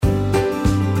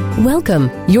Welcome.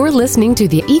 You're listening to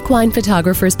the Equine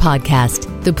Photographers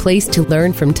Podcast, the place to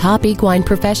learn from top equine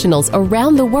professionals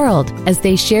around the world as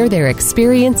they share their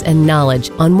experience and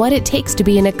knowledge on what it takes to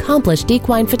be an accomplished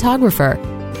equine photographer.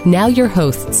 Now your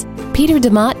hosts, Peter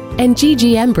DeMott and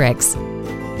Gigi Embrex.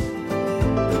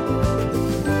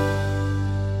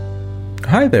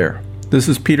 Hi there, this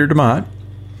is Peter DeMott.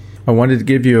 I wanted to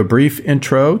give you a brief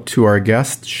intro to our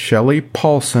guest, Shelley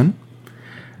Paulson.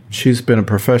 She's been a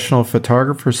professional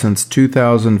photographer since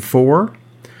 2004.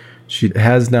 She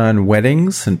has done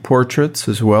weddings and portraits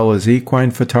as well as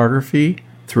equine photography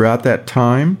throughout that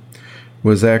time.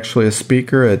 Was actually a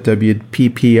speaker at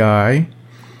WPPI.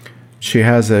 She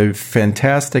has a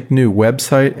fantastic new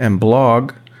website and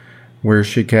blog where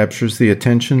she captures the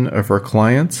attention of her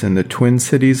clients in the Twin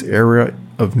Cities area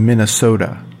of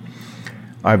Minnesota.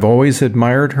 I've always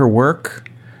admired her work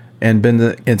and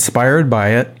been inspired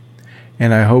by it.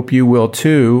 And I hope you will,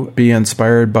 too, be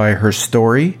inspired by her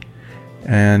story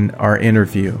and our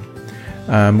interview.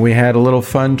 We had a little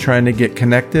fun trying to get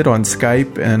connected on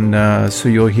Skype, and so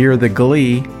you'll hear the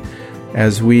glee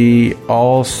as we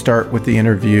all start with the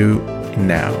interview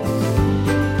now.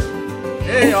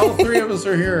 Hey, all three of us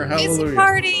are here. Hallelujah. It's a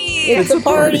party. It's a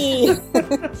party.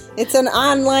 It's an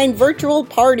online virtual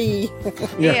party.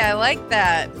 Yeah, I like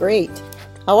that. Great.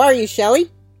 How are you,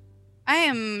 Shelley? I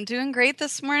am doing great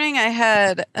this morning. I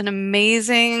had an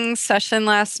amazing session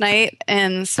last night,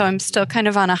 and so I'm still kind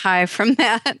of on a high from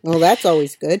that. Well, that's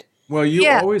always good. Well, you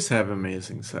always have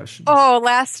amazing sessions. Oh,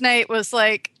 last night was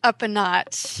like up a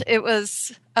notch. It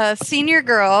was a senior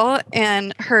girl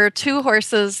and her two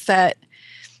horses that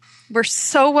were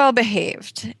so well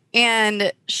behaved.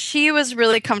 And she was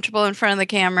really comfortable in front of the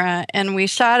camera. And we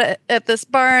shot at this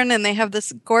barn, and they have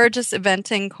this gorgeous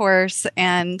eventing course.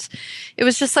 And it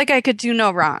was just like I could do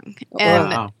no wrong.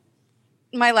 And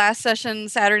my last session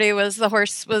Saturday was the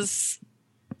horse was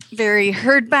very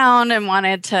herd bound and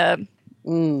wanted to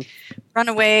run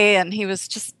away. And he was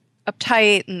just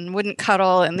uptight and wouldn't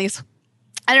cuddle. And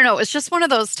I don't know, it was just one of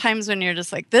those times when you're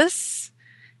just like, this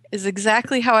is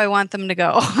exactly how I want them to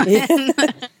go.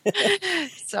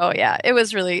 So yeah, it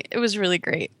was really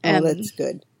great. And that's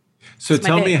good. So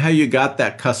tell me how you got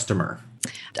that customer.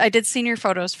 I did senior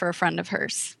photos for a friend of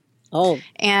hers. Oh.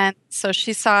 And so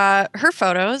she saw her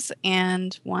photos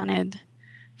and wanted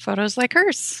photos like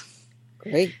hers.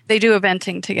 Great. They do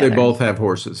eventing together. They both have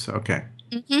horses. Okay.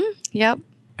 Mm-hmm. Yep.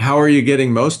 How are you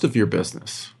getting most of your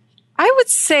business? I would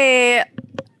say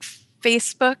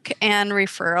Facebook and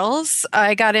referrals.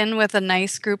 I got in with a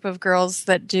nice group of girls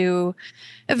that do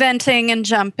eventing and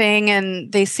jumping,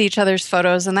 and they see each other's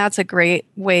photos, and that's a great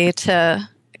way to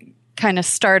kind of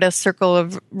start a circle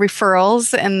of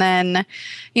referrals. And then,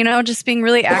 just being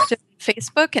really active on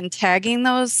Facebook and tagging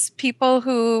those people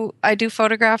who I do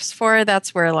photographs for,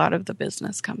 that's where a lot of the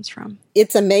business comes from.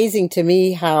 It's amazing to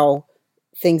me how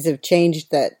things have changed,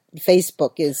 that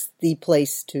Facebook is the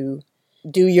place to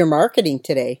do your marketing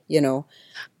today, Well,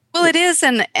 it is,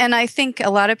 and I think a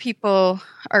lot of people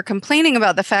are complaining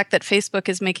about the fact that Facebook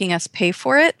is making us pay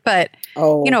for it, but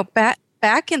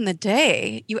back in the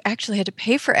day, you actually had to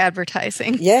pay for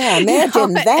advertising. Yeah,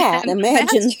 imagine that.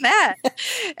 Imagine that.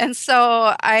 And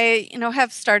so I,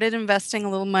 have started investing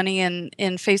a little money in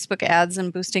Facebook ads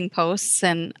and boosting posts,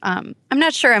 and I'm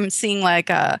not sure I'm seeing like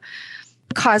a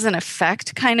cause and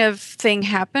effect kind of thing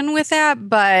happen with that,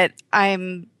 but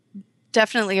I'm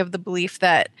definitely of the belief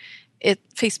that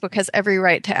Facebook has every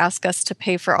right to ask us to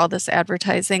pay for all this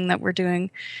advertising that we're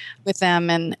doing with them,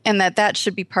 and that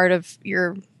should be part of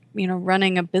your,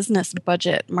 running a business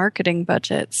budget, marketing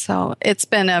budget. So it's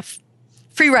been a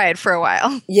free ride for a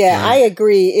while. Yeah, I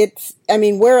agree.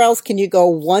 Where else can you go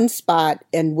one spot,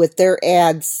 and with their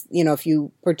ads, if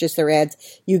you purchase their ads,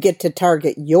 you get to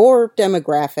target your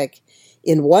demographic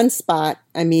in one spot.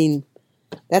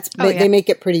 They make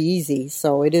it pretty easy.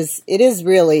 So it is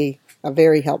really a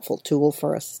very helpful tool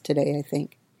for us today, I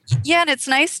think. Yeah, and it's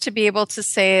nice to be able to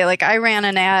say, like, I ran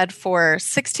an ad for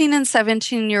 16 and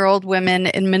 17-year-old women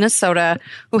in Minnesota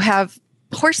who have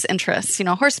horse interests,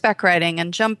 horseback riding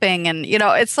and jumping. And,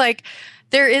 it's like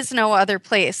there is no other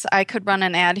place. I could run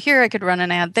an ad here, I could run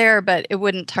an ad there, but it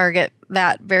wouldn't target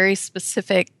that very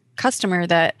specific customer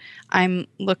that I'm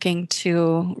looking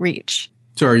to reach.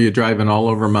 So are you driving all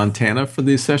over Montana for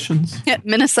these sessions?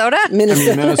 Minnesota?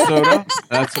 Minnesota.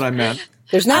 That's what I meant.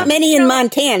 There's not many in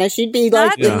Montana. She'd be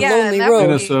like the lonely road.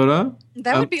 Minnesota?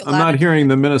 That would be I'm not hearing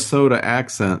the Minnesota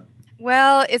accent.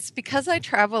 Well, it's because I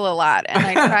travel a lot, and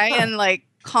I try and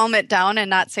calm it down and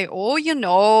not say, it's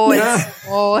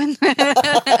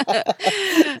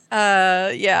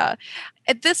yeah.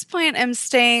 At this point, I'm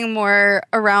staying more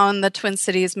around the Twin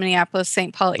Cities, Minneapolis,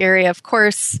 St. Paul area. Of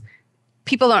course,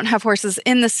 people don't have horses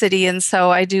in the city, and so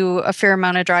I do a fair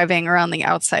amount of driving around the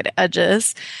outside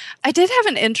edges. I did have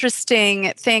an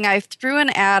interesting thing. I threw an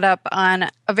ad up on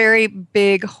a very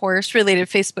big horse-related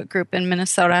Facebook group in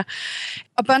Minnesota.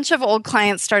 A bunch of old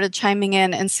clients started chiming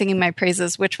in and singing my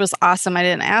praises, which was awesome. I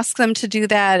didn't ask them to do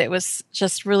that. It was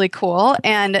just really cool.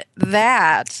 And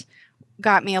that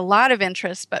got me a lot of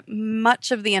interest, but much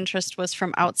of the interest was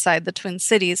from outside the Twin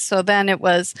Cities. So then it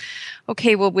was,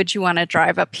 okay, well, would you want to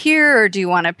drive up here or do you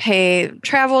want to pay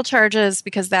travel charges?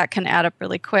 Because that can add up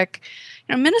really quick.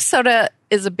 You know, Minnesota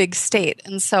is a big state.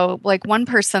 And so like one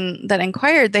person that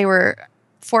inquired, they were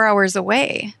 4 hours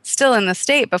away, still in the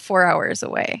state, but 4 hours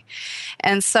away.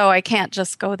 And so I can't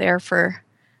just go there for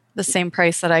the same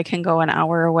price that I can go an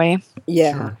hour away.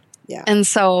 Yeah. Sure. Yeah. And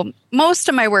so most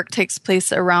of my work takes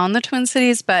place around the Twin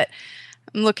Cities, but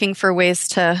I'm looking for ways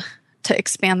to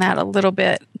expand that a little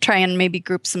bit, try and maybe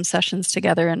group some sessions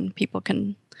together and people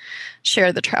can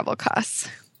share the travel costs.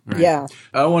 Right. Yeah.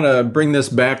 I want to bring this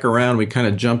back around. We kind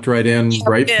of jumped right in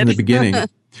right from the beginning.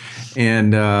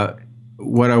 And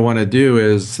what I want to do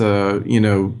is,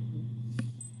 on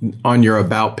your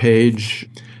About page,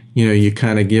 you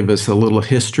kind of give us a little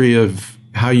history of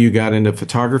how you got into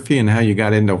photography and how you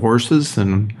got into horses.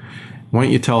 And why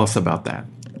don't you tell us about that?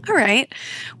 All right.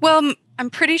 Well, I'm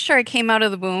pretty sure I came out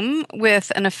of the womb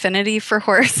with an affinity for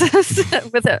horses.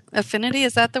 With an affinity,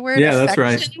 is that the word? Yeah, that's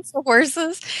right. For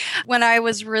horses. When I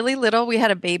was really little, we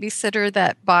had a babysitter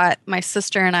that bought my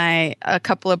sister and I a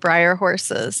couple of Breyer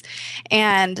horses.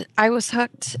 And I was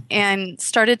hooked and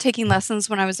started taking lessons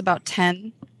when I was about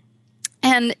 10.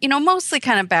 And, mostly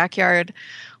kind of backyard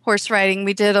horse riding.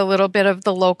 We did a little bit of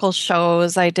the local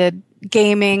shows. I did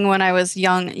gaming when I was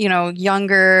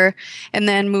younger, and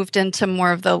then moved into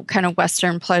more of the kind of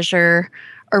Western pleasure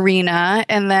arena.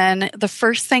 And then the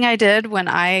first thing I did when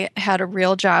I had a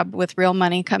real job with real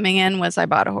money coming in was I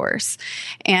bought a horse.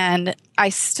 And I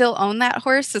still own that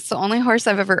horse. It's the only horse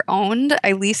I've ever owned.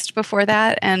 I leased before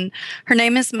that. And her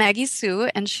name is Maggie Sue,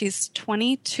 and she's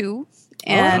 22.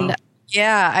 And wow.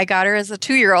 Yeah, I got her as a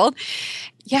 2-year-old.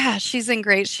 Yeah, she's in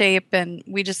great shape, and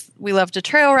we love to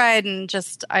trail ride, and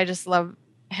I just love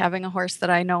having a horse that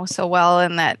I know so well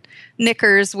and that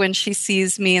nickers when she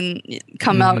sees me and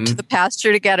come out to the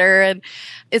pasture to get her. And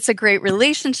it's a great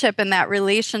relationship, and that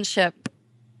relationship,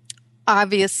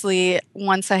 obviously,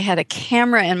 once I had a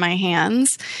camera in my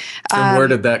hands. And where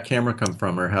did that camera come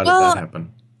from, or how did that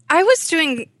happen? I was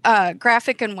doing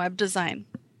graphic and web design.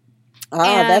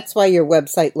 That's why your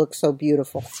website looks so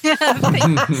beautiful.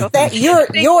 Thank you.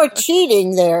 You're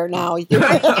cheating there now. I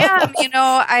am.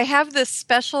 I have this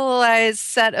specialized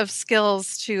set of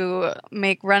skills to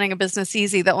make running a business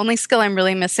easy. The only skill I'm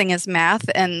really missing is math,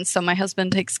 and so my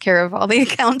husband takes care of all the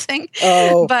accounting.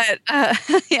 Oh. But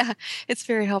it's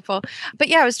very helpful. But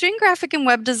I was doing graphic and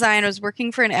web design. I was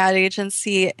working for an ad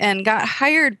agency and got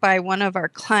hired by one of our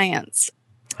clients.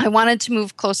 I wanted to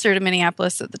move closer to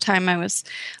Minneapolis. At the time, I was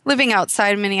living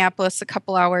outside Minneapolis a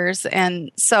couple hours. And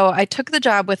so I took the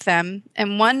job with them.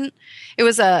 And it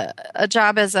was a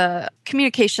job as a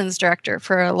communications director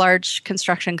for a large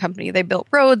construction company. They built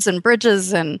roads and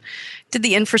bridges and did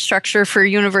the infrastructure for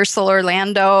Universal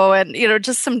Orlando and,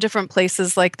 just some different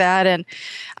places like that. And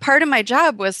part of my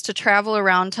job was to travel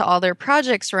around to all their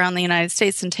projects around the United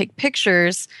States and take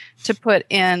pictures to put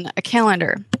in a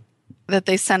calendar that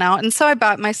they sent out. And so I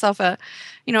bought myself a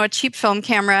cheap film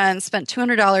camera and spent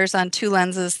 $200 on 2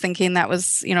 lenses thinking that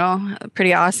was,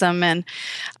 pretty awesome. And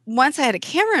once I had a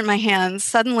camera in my hands,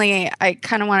 suddenly I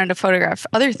kind of wanted to photograph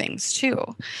other things too.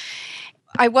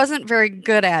 I wasn't very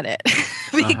good at it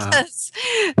because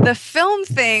the film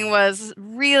thing was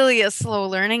really a slow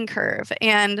learning curve.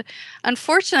 And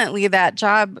unfortunately, that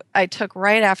job I took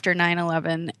right after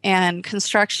 9/11, and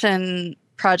construction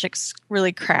projects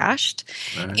really crashed.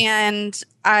 Right. And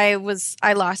I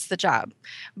lost the job.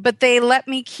 But they let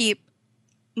me keep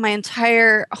my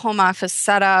entire home office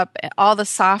set up, all the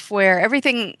software,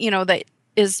 everything, that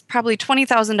is probably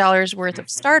 $20,000 worth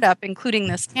of startup, including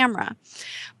this camera.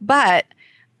 But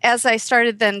as I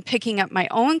started then picking up my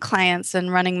own clients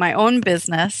and running my own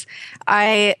business,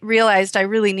 I realized I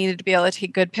really needed to be able to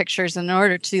take good pictures. And in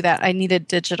order to do that, I needed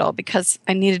digital because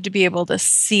I needed to be able to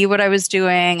see what I was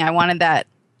doing. I wanted that.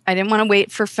 I didn't want to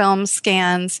wait for film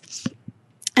scans.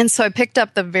 And so I picked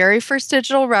up the very first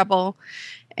digital Rebel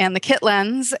and the kit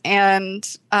lens and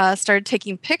started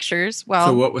taking pictures. Well,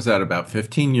 so what was that, about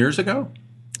 15 years ago?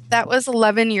 That was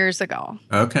 11 years ago.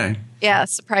 Okay. Yeah,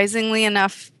 surprisingly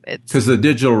enough. Because the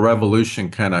digital revolution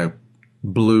kind of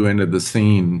blew into the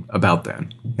scene about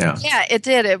then. Yeah. Yeah, it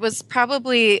did. It was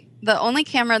probably the only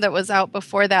camera that was out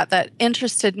before that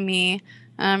interested me.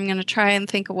 I'm going to try and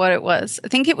think of what it was. I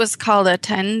think it was called a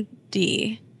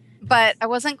 10D, but I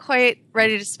wasn't quite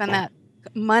ready to spend that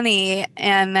money.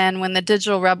 And then when the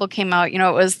Digital Rebel came out,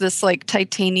 it was this like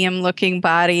titanium looking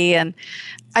body. And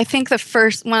I think one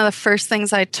of the first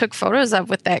things I took photos of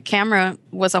with that camera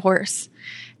was a horse.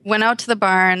 Went out to the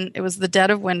barn. It was the dead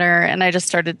of winter, and I just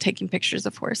started taking pictures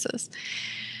of horses.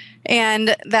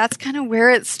 And that's kind of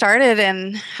where it started.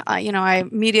 And, I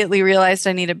immediately realized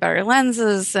I needed better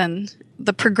lenses, and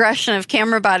the progression of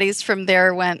camera bodies from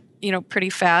there went,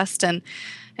 pretty fast. And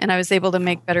I was able to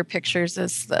make better pictures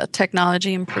as the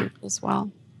technology improved as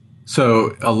well.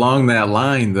 So along that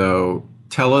line, though,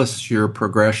 tell us your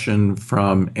progression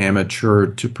from amateur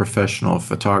to professional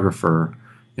photographer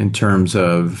in terms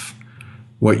of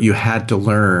what you had to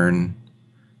learn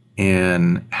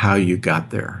and how you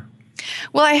got there.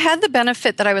 Well, I had the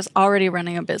benefit that I was already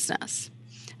running a business.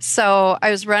 So I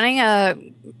was running a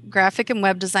graphic and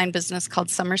web design business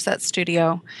called Somerset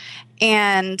Studio.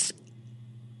 And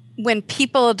when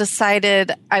people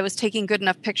decided I was taking good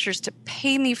enough pictures to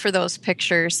pay me for those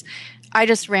pictures, I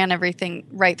just ran everything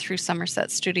right through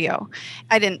Somerset Studio.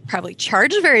 I didn't probably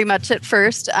charge very much at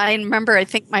first. I remember, I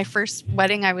think my first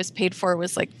wedding I was paid for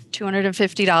was like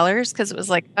 $250 because it was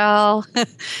like, well,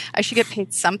 I should get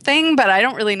paid something, but I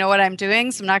don't really know what I'm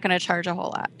doing, so I'm not going to charge a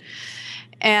whole lot.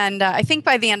 And I think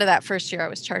by the end of that first year, I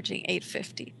was charging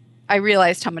 $850. I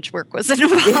realized how much work was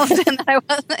involved and that I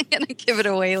wasn't going to give it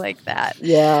away like that.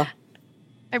 Yeah.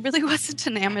 I really wasn't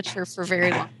an amateur for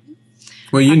very long.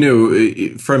 Well, you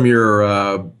knew from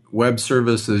your web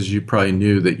services, you probably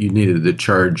knew that you needed to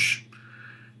charge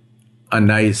a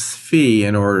nice fee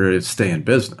in order to stay in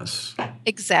business.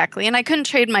 Exactly. And I couldn't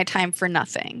trade my time for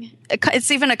nothing.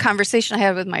 It's even a conversation I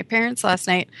had with my parents last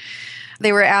night.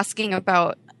 They were asking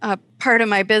about a part of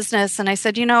my business, and I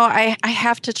said, I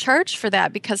have to charge for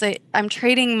that because I'm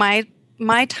trading my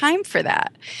time for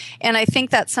that. And I think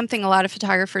that's something a lot of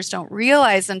photographers don't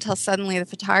realize until suddenly the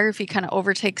photography kind of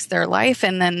overtakes their life,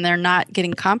 and then they're not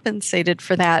getting compensated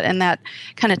for that, and that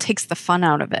kind of takes the fun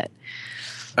out of it.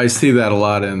 I see that a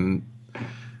lot in,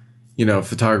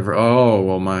 photographer. Oh,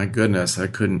 well, my goodness, I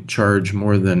couldn't charge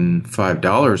more than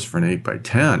 $5 for an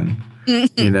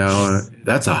 8x10.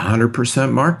 That's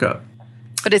 100% markup.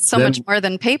 But it's so much more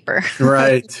than paper.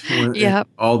 Right. Yeah.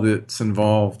 All that's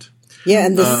involved. Yeah,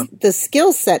 and the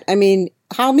skill set, I mean,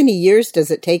 how many years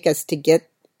does it take us to get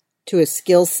to a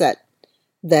skill set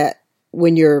that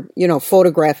when you're,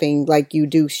 photographing like you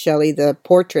do, Shelley, the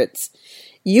portraits,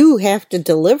 you have to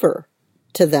deliver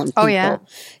to them people. Oh, yeah.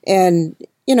 And,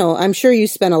 I'm sure you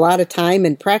spent a lot of time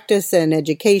and practice and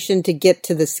education to get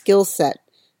to the skill set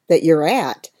that you're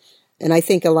at. And I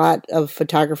think a lot of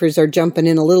photographers are jumping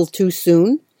in a little too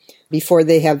soon before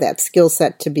they have that skill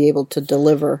set to be able to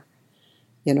deliver,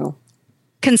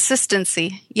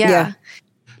 Consistency. Yeah.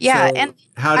 Yeah. So and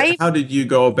how did you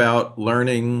go about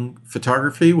learning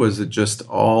photography? Was it just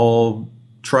all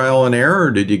trial and error,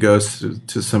 or did you go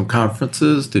to some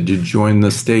conferences? Did you join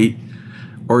the state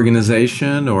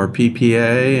organization or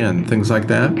PPA and things like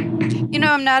that?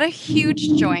 I'm not a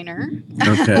huge joiner.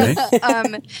 Okay.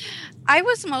 I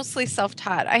was mostly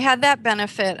self-taught. I had that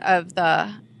benefit of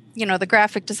the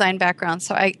graphic design background.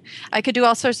 So I could do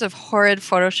all sorts of horrid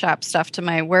Photoshop stuff to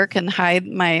my work and hide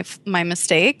my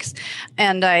mistakes.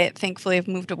 And I thankfully have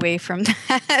moved away from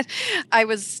that. I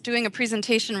was doing a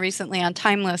presentation recently on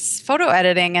timeless photo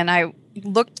editing, and I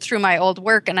looked through my old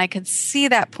work and I could see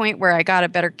that point where I got a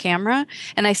better camera,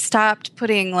 and I stopped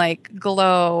putting like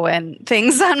glow and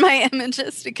things on my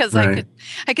images because right.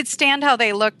 I could stand how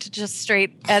they looked just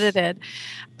straight edited.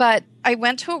 But I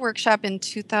went to a workshop in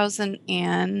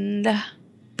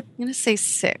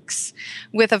 2006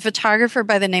 with a photographer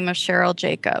by the name of Cheryl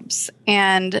Jacobs.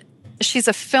 And she's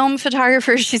a film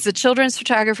photographer. She's a children's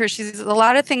photographer. She's a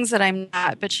lot of things that I'm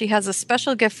not, but she has a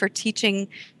special gift for teaching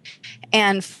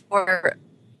and for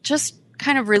just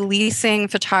kind of releasing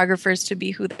photographers to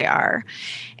be who they are.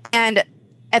 And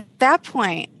at that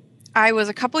point, I was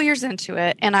a couple years into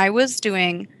it, and I was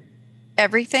doing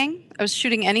everything. I was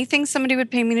shooting anything somebody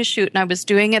would pay me to shoot, and I was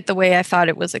doing it the way I thought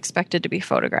it was expected to be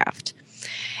photographed.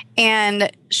 And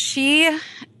she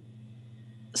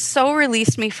so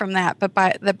released me from that, but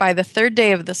by the third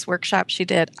day of this workshop she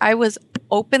did, I was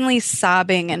openly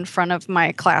sobbing in front of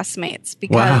my classmates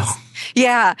because, wow.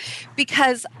 Yeah,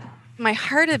 because my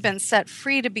heart had been set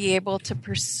free to be able to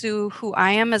pursue who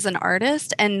I am as an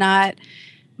artist and not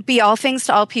be all things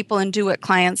to all people and do what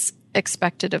clients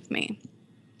expected of me.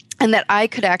 And that I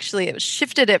could actually, it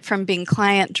shifted it from being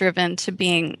client driven to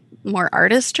being more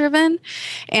artist driven,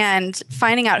 and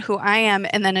finding out who I am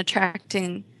and then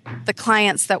attracting the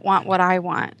clients that want what I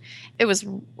want. It was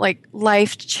like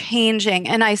life changing.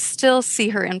 And I still see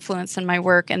her influence in my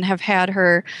work and have had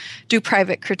her do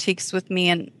private critiques with me.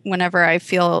 And whenever I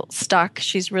feel stuck,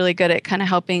 she's really good at kind of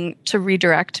helping to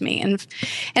redirect me. And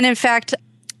in fact,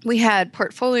 we had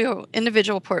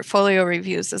individual portfolio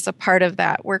reviews as a part of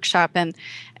that workshop. And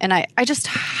I just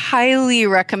highly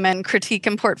recommend critique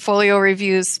and portfolio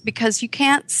reviews, because you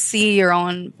can't see your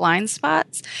own blind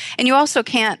spots. And you also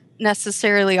can't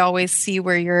necessarily always see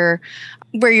where you're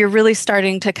really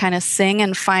starting to kind of sing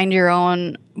and find your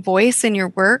own voice in your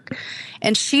work.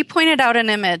 And she pointed out an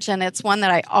image, and it's one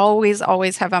that I always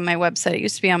have on my website. It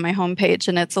used to be on my homepage,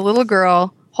 and it's a little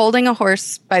girl holding a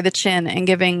horse by the chin and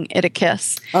giving it a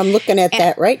kiss. I'm looking at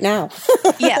that right now.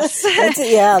 Yes.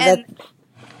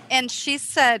 And she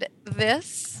said,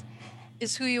 "This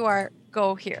is who you are.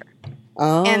 Go here."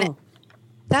 Oh. And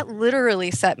that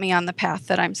literally set me on the path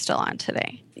that I'm still on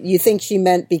today. You think she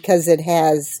meant because it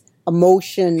has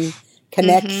emotion,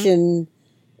 connection,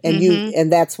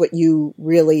 and that's what you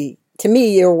really, to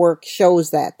me, your work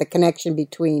shows that, the connection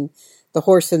between the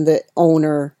horse and the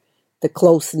owner, the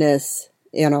closeness,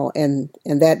 and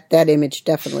that image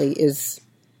definitely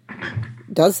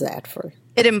does that for.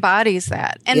 It embodies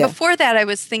that. And before that, I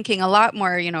was thinking a lot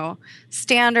more,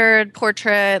 standard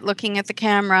portrait, looking at the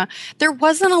camera. There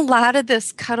wasn't a lot of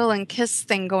this cuddle and kiss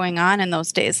thing going on in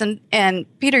those days. And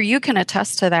Peter, you can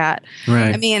attest to that.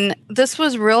 Right. I mean, this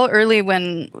was real early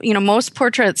when, most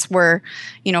portraits were,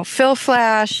 fill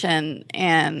flash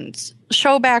and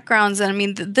show backgrounds. And I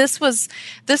mean, this was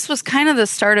kind of the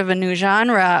start of a new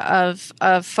genre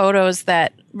of photos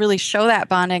that really show that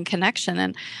bond and connection.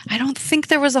 And I don't think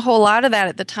there was a whole lot of that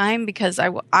at the time, because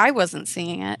I wasn't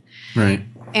seeing it. Right.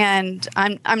 And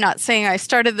I'm not saying I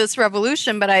started this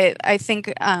revolution, but I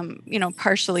think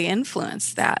partially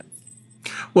influenced that.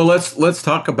 Well, let's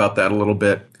talk about that a little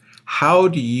bit. How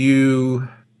do you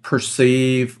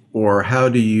perceive, or how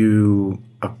do you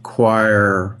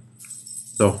acquire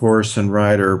the horse and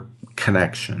rider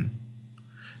connection?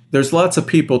 There's lots of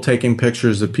people taking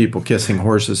pictures of people kissing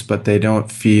horses, but they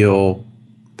don't feel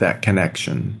that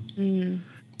connection.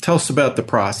 Tell us about the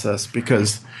process,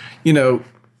 because,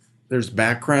 there's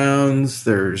backgrounds,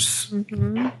 there's,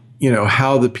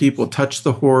 how the people touch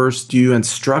the horse. Do you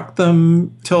instruct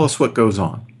them? Tell us what goes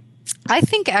on. I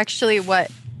think actually what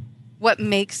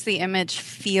makes the image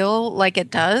feel like it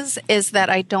does is that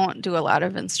I don't do a lot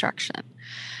of instruction.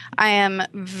 I am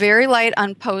very light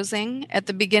on posing. At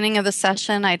the beginning of the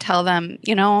session, I tell them,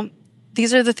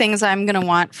 these are the things I'm going to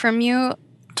want from you.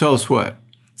 Tell us what.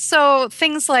 So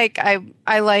things like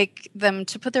I like them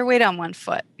to put their weight on one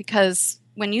foot, because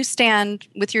when you stand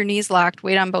with your knees locked,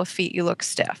 weight on both feet, you look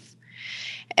stiff.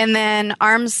 And then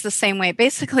arms the same way.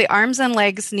 Basically, arms and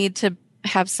legs need to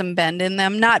have some bend in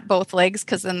them, not both legs,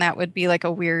 because then that would be like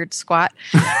a weird squat.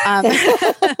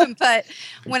 But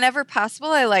whenever possible,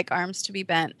 I like arms to be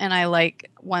bent, and I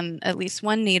like at least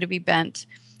one knee to be bent.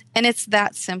 And it's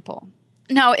that simple.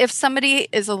 Now, if somebody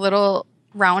is a little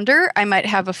rounder, I might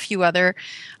have a few other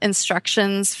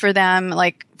instructions for them.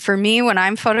 Like for me, when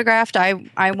I'm photographed, I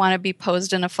want to be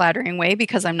posed in a flattering way,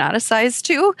 because I'm not a size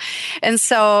 2. And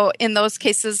so in those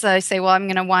cases, I say, well, I'm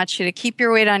going to want you to keep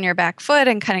your weight on your back foot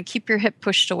and kind of keep your hip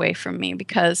pushed away from me,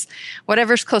 because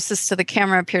whatever's closest to the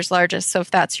camera appears largest. So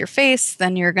if that's your face,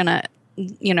 then you're going to,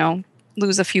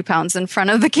 lose a few pounds in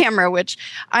front of the camera, which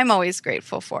I'm always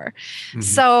grateful for. Mm-hmm.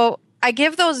 So I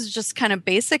give those just kind of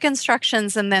basic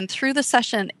instructions, and then through the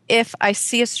session, if I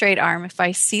see a straight arm, if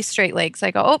I see straight legs,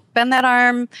 I go, oh, bend that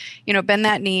arm, bend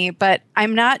that knee. But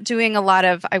I'm not doing a lot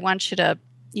of, I want you to,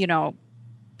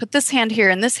 put this hand here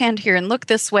and this hand here and look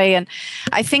this way. And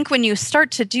I think when you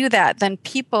start to do that, then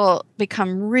people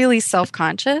become really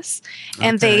self-conscious,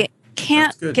 and they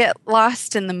can't get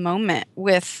lost in the moment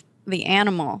with the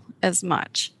animal as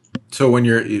much. So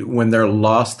when they're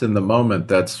lost in the moment,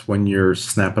 that's when you're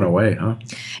snapping away, huh?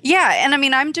 Yeah, and I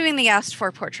mean, I'm doing the asked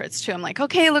for portraits too. I'm like,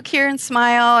 okay, look here and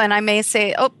smile, and I may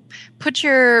say, oh, put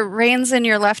your reins in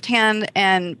your left hand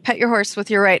and pet your horse with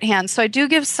your right hand. So I do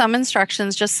give some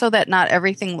instructions just so that not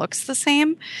everything looks the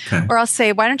same. Okay. Or I'll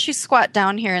say, why don't you squat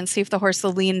down here and see if the horse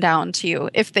will lean down to you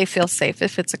if they feel safe,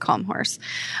 if it's a calm horse.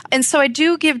 And so I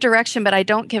do give direction, but I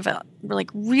don't give a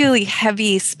really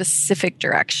heavy specific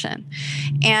direction.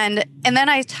 And then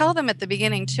I tell them at the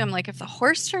beginning too, I'm like, if the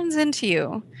horse turns into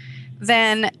you,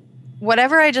 then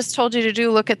whatever I just told you to do,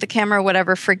 look at the camera,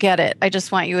 whatever, forget it. I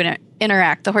just want you to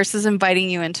interact. The horse is inviting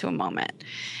you into a moment.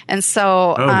 And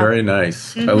so... very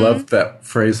nice. Mm-hmm. I love that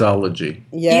phraseology.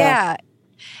 Yeah.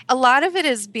 A lot of it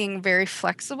is being very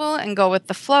flexible and go with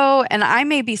the flow. And I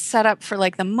may be set up for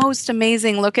like the most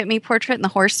amazing look at me portrait and the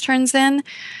horse turns in.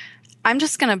 I'm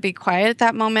just going to be quiet at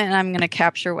that moment and I'm going to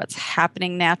capture what's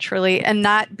happening naturally and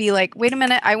not be like, wait a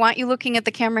minute, I want you looking at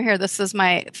the camera here. This is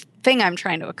my thing I'm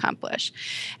trying to accomplish.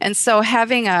 And so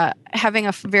having a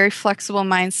very flexible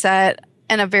mindset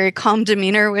and a very calm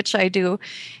demeanor, which I do,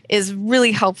 is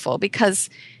really helpful, because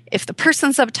if the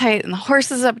person's uptight and the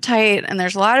horse is uptight and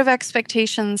there's a lot of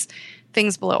expectations,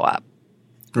 things blow up.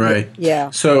 Right.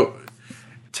 Yeah. So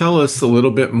tell us a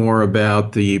little bit more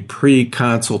about the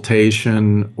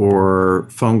pre-consultation or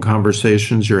phone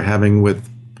conversations you're having with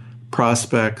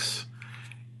prospects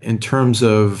in terms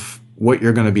of what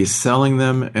you're going to be selling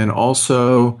them, and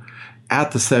also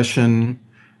at the session,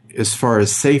 as far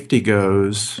as safety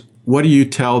goes, what do you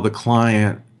tell the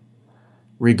client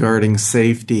regarding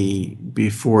safety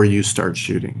before you start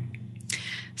shooting?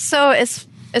 So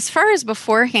as far as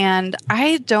beforehand,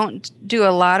 I don't do a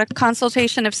lot of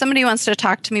consultation. If somebody wants to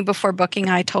talk to me before booking,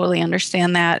 I totally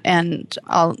understand that, and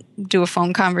I'll do a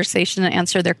phone conversation and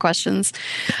answer their questions.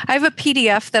 I have a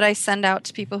PDF that I send out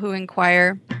to people who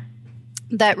inquire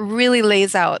that really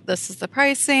lays out, this is the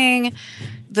pricing,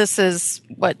 this is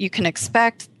what you can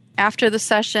expect after the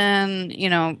session,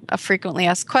 a frequently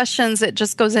asked questions. It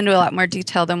just goes into a lot more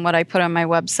detail than what I put on my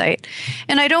website.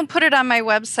 And I don't put it on my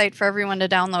website for everyone to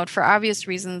download for obvious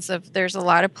reasons of there's a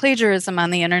lot of plagiarism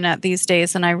on the internet these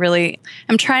days, and I really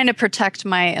am trying to protect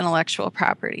my intellectual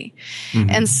property. Mm-hmm.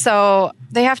 And so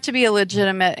they have to be a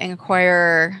legitimate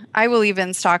inquirer. I will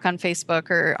even stalk on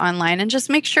Facebook or online and just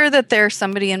make sure that they're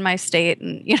somebody in my state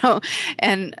and,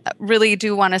 and really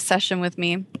do want a session with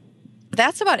me.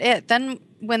 That's about it. Then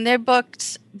when they're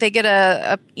booked, they get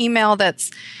a email that's,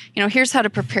 here's how to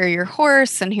prepare your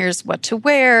horse and here's what to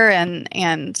wear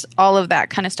and all of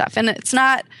that kind of stuff. And it's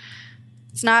not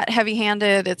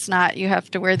heavy-handed. It's not you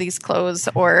have to wear these clothes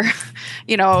or,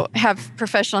 have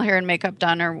professional hair and makeup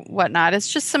done or whatnot.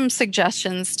 It's just some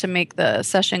suggestions to make the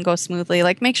session go smoothly.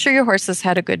 Like make sure your horse has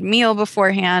had a good meal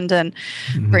beforehand and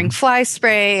bring fly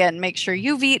spray and make sure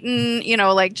you've eaten,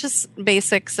 just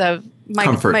basics of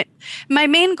comfort. My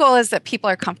main goal is that people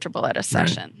are comfortable at a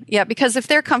session. Right. Yeah, because if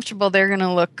they're comfortable, they're going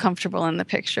to look comfortable in the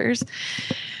pictures.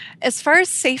 As far as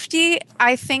safety,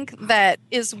 I think that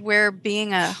is where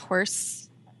being a horse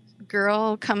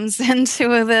girl comes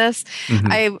into this.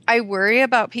 Mm-hmm. I worry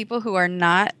about people who are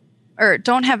not or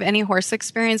don't have any horse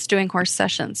experience doing horse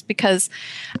sessions, because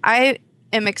I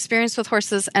am experienced with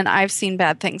horses and I've seen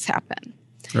bad things happen.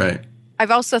 Right.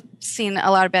 I've also seen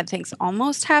a lot of bad things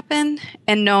almost happen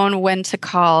and known when to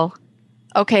call,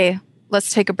 okay,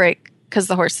 let's take a break because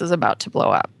the horse is about to blow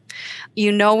up.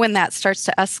 When that starts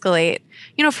to escalate,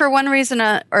 for one reason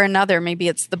or another, maybe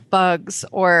it's the bugs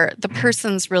or the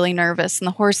person's really nervous and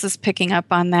the horse is picking up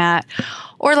on that.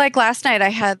 Or like last night, I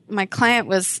had my client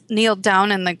was kneeled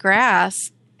down in the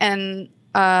grass and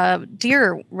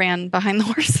deer ran behind the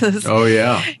horses. Oh,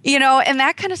 yeah. And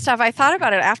that kind of stuff. I thought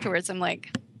about it afterwards. I'm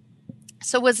like,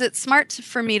 so was it smart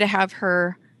for me to have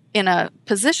her in a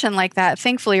position like that?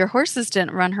 Thankfully, her horses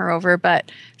didn't run her over,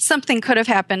 but something could have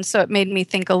happened. So it made me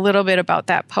think a little bit about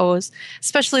that pose,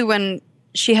 especially when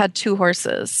she had two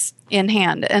horses in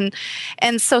hand.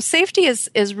 And so safety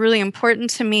is really important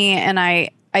to me. And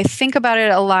I think about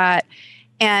it a lot.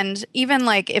 And even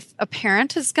like if a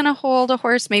parent is going to hold a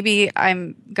horse, maybe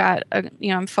I'm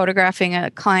photographing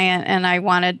a client and I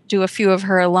want to do a few of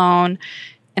her alone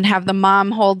and have the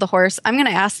mom hold the horse, I'm going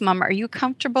to ask the mom, are you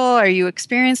comfortable? Are you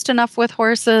experienced enough with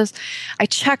horses? I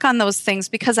check on those things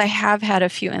because I have had a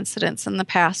few incidents in the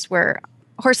past where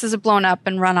horses have blown up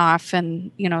and run off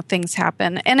and, things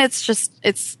happen. And it's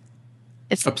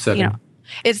upsetting.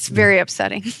 It's very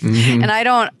upsetting. Mm-hmm.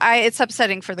 And it's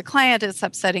upsetting for the client. It's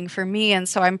upsetting for me. And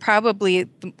so the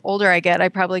older I get, I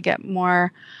probably get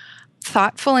more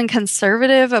thoughtful and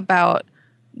conservative about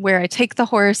where I take the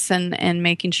horse and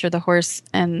making sure the horse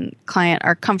and client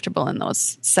are comfortable in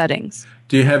those settings.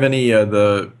 Do you have any of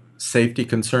the safety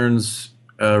concerns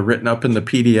written up in the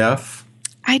PDF?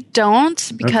 I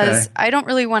don't, because I don't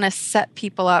really want to set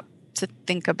people up to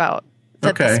think about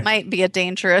that this might be a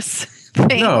dangerous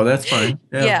thing. No, that's fine.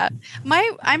 Yeah.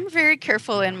 I'm very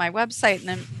careful in my website and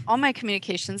in all my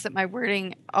communications that my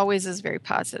wording always is very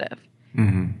positive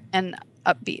and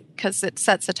upbeat, because it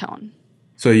sets a tone.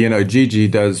 So, Gigi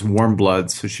does warm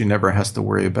blood, so she never has to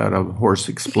worry about a horse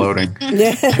exploding.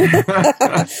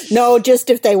 No, just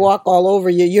if they walk all over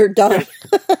you, you're done.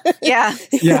 Yeah.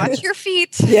 Watch your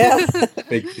feet. Yeah.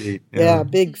 Big feet. Yeah,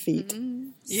 big feet. Mm-hmm.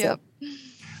 Yep.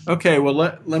 Okay, well,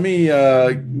 let me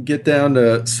get down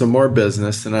to some more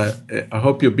business, and I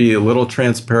hope you'll be a little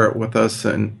transparent with us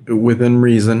and within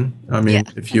reason. I mean, Yeah,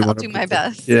 if you I'll want do to my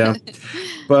best. yeah.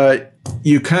 But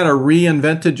you kind of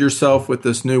reinvented yourself with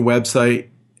this new website,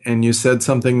 and you said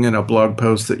something in a blog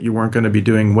post that you weren't going to be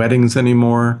doing weddings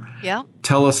anymore. Yeah.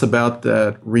 Tell us about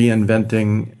that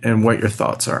reinventing and what your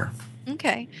thoughts are.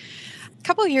 Okay. A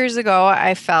couple years ago,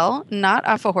 I fell, not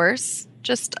off a horse,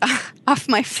 just off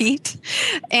my feet,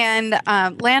 and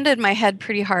landed my head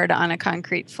pretty hard on a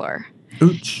concrete floor.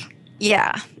 Ouch.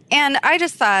 Yeah. And I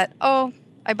just thought, oh,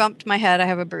 I bumped my head. I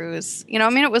have a bruise. You know,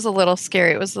 I mean, it was a little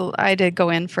scary. I did go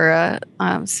in for a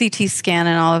CT scan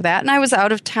and all of that. And I was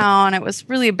out of town. It was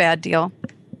really a bad deal.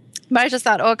 But I just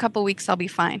thought, oh, a couple weeks, I'll be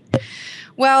fine.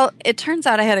 Well, it turns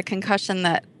out I had a concussion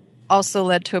that also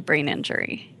led to a brain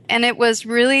injury. And it was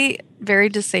really very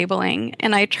disabling.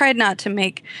 And I tried not to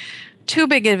make too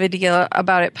big of a deal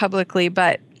about it publicly,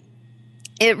 but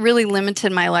it really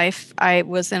limited my life. I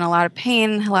was in a lot of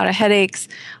pain, a lot of headaches.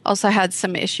 Also had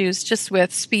some issues just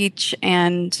with speech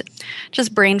and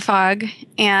just brain fog.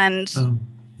 And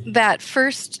that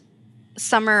first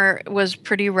summer was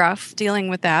pretty rough dealing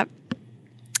with that.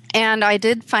 And I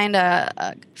did find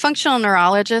a functional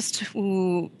neurologist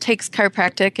who takes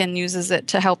chiropractic and uses it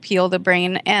to help heal the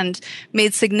brain, and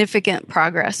made significant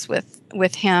progress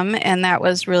with him. And that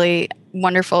was really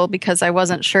wonderful because I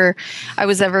wasn't sure I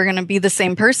was ever going to be the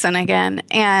same person again.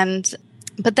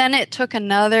 But then it took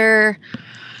another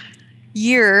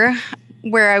year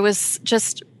where I was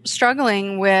just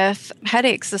struggling with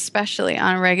headaches, especially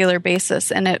on a regular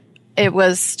basis. And it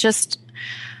was just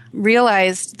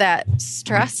realized that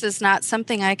stress is not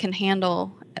something I can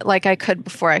handle like I could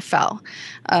before I fell.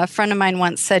 A friend of mine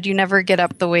once said, you never get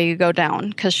up the way you go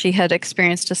down, because she had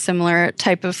experienced a similar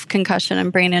type of concussion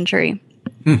and brain injury.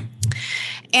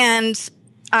 And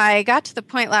I got to the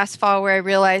point last fall where I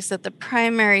realized that the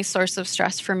primary source of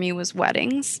stress for me was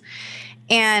weddings.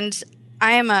 And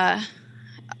I am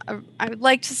I would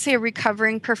like to say a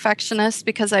recovering perfectionist,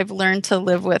 because I've learned to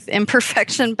live with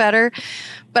imperfection better.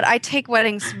 But I take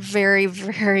weddings very,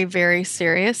 very, very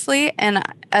seriously. And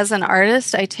as an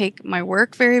artist, I take my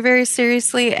work very, very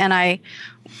seriously. And I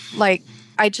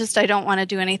don't want to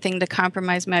do anything to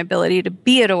compromise my ability to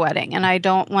be at a wedding. And I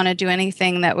don't want to do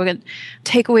anything that would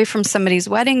take away from somebody's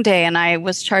wedding day. And I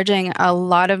was charging a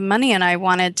lot of money, and I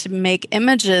wanted to make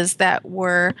images that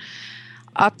were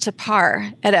up to par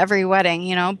at every wedding,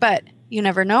 you know, but you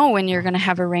never know when you're going to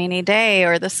have a rainy day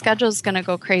or the schedule's going to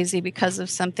go crazy because of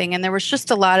something. And there was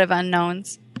just a lot of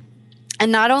unknowns.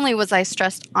 And not only was I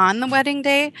stressed on the wedding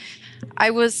day,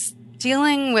 I was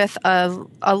dealing with a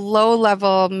low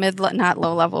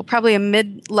level, probably a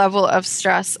mid level of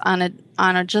stress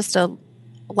on just a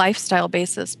lifestyle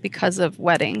basis because of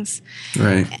weddings.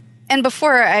 Right. And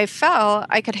before I fell,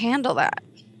 I could handle that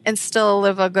and still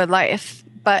live a good life.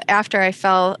 But after I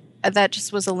fell, that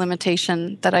just was a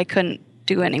limitation that I couldn't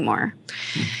do anymore.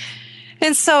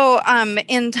 And so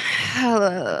in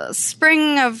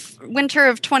winter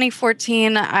of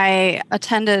 2014, I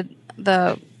attended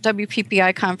the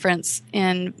WPPI conference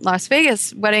in Las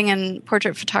Vegas, Wedding and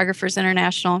Portrait Photographers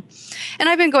International. And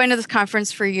I've been going to this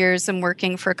conference for years and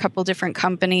working for a couple different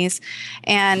companies.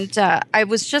 And I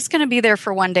was just going to be there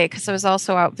for one day because I was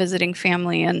also out visiting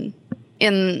family in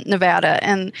Nevada.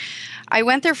 And I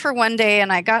went there for one day,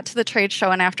 and I got to the trade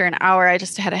show, and after an hour, I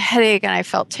just had a headache, and I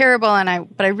felt terrible,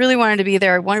 but I really wanted to be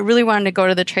there. I really wanted to go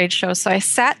to the trade show, so I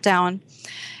sat down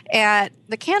at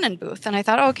the Canon booth, and I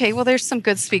thought, okay, well, there's some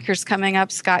good speakers coming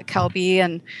up, Scott Kelby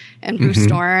and Bruce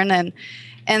Dorn,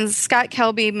 and Scott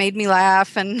Kelby made me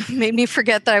laugh and made me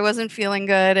forget that I wasn't feeling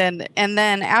good, and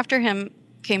then after him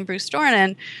came Bruce Dorn,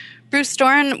 and Bruce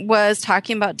Dorn was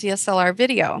talking about DSLR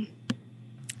video.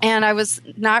 And I was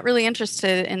not really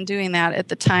interested in doing that at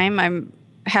the time. I'm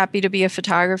happy to be a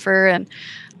photographer and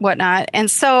whatnot.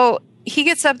 And so he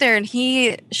gets up there and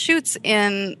he shoots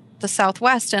in the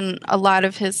Southwest, and a lot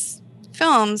of his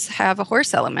films have a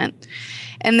horse element.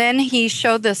 And then he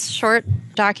showed this short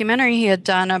documentary he had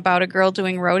done about a girl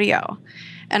doing rodeo.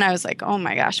 And I was like, oh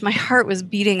my gosh, my heart was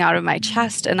beating out of my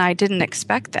chest, and I didn't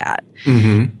expect that.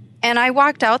 Mm-hmm. And I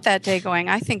walked out that day going,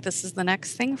 I think this is the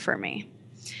next thing for me.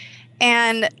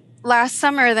 And last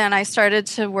summer, then I started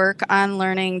to work on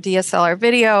learning DSLR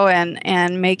video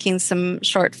and making some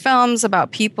short films about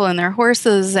people and their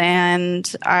horses. And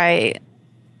this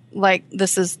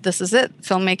is it.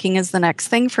 Filmmaking is the next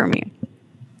thing for me.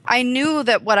 I knew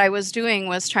that what I was doing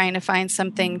was trying to find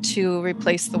something to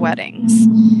replace the weddings.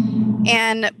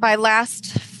 And by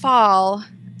last fall,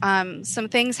 some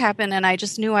things happened, and I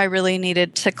just knew I really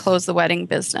needed to close the wedding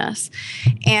business.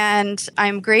 And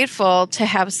I'm grateful to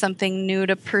have something new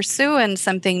to pursue and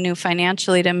something new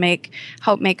financially to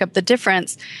help make up the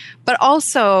difference. But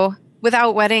also,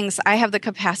 without weddings, I have the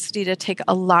capacity to take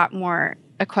a lot more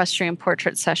equestrian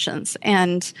portrait sessions.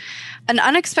 And an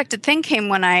unexpected thing came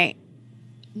when I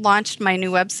launched my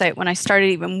new website, when I started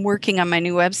even working on my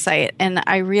new website, and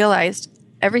I realized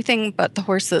everything but the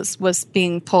horses was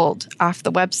being pulled off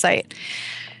the website.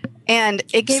 And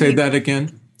it gave Say that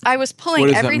again. I was pulling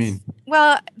What does that mean?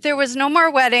 Well, there was no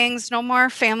more weddings, no more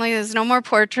families, no more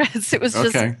portraits. It was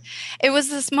just, it was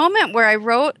this moment where I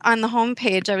wrote on the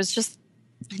homepage,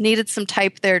 needed some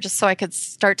type there just so I could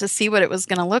start to see what it was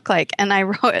going to look like. And I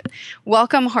wrote,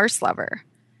 "Welcome Horse Lover."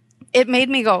 It made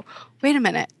me go, wait a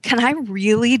minute, can I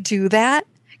really do that?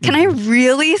 Can I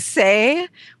really say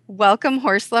 "Welcome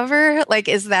Horse Lover"? Like,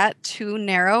 is that too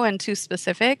narrow and too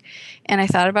specific? And I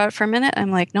thought about it for a minute.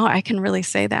 I'm like, no, I can really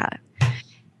say that.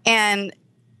 And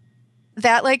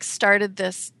that started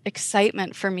this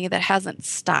excitement for me that hasn't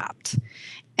stopped.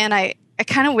 And I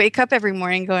kind of wake up every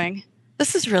morning going,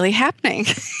 this is really happening.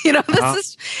 This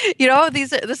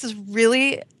is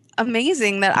really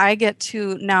amazing that I get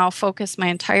to now focus my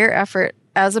entire effort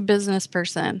as a business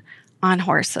person on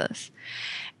horses.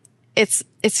 It's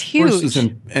huge. Horses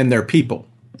and their people.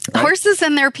 Right? Horses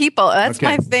and their people. That's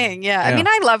my thing. Yeah. I mean,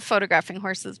 I love photographing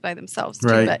horses by themselves too.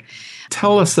 Right. But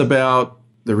tell us about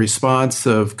the response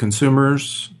of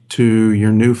consumers to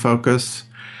your new focus,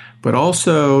 but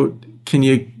also can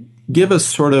you give us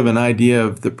sort of an idea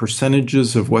of the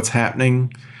percentages of what's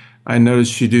happening? I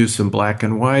noticed you do some black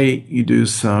and white, you do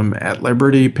some at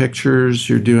liberty pictures,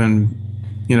 you're doing,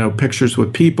 pictures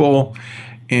with people.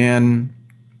 And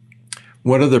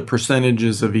what are the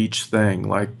percentages of each thing?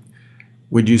 Like,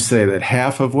 would you say that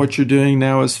half of what you're doing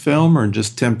now is film or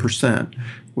just 10%?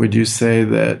 Would you say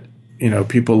that,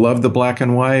 people love the black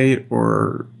and white,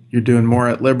 or you're doing more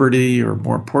at liberty or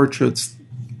more portraits?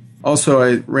 Also,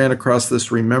 I ran across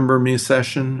this Remember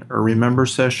session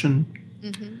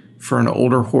for an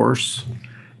older horse.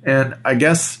 And I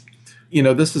guess,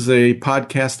 this is a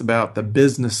podcast about the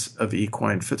business of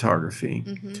equine photography.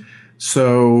 Mm-hmm.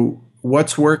 So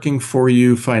what's working for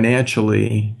you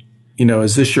financially?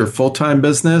 Is this your full-time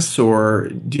business, or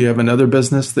do you have another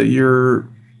business that you're,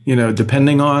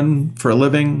 depending on for a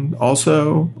living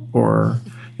also? Or,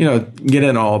 get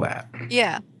into all that.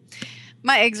 Yeah.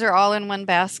 My eggs are all in one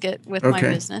basket with my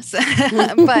business.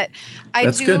 But I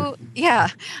do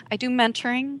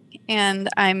mentoring, and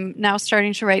I'm now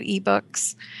starting to write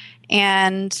ebooks,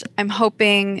 and I'm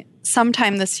hoping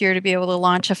sometime this year to be able to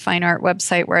launch a fine art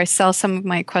website where I sell some of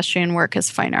my equestrian work as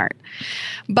fine art.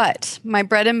 But my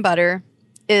bread and butter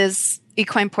is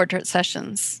equine portrait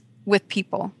sessions with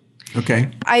people.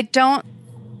 Okay. I don't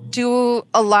do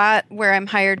a lot where I'm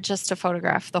hired just to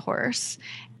photograph the horse.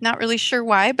 Not really sure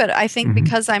why, but I think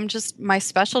because my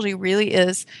specialty really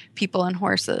is people and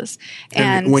horses.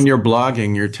 And when you're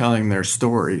blogging, you're telling their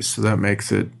stories, so that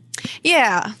makes it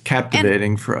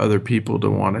captivating for other people to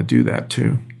want to do that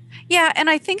too. Yeah, and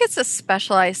I think it's a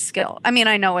specialized skill. I mean,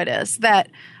 I know it is, that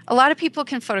a lot of people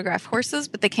can photograph horses,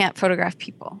 but they can't photograph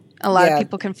people. A lot of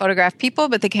people can photograph people,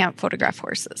 but they can't photograph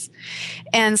horses.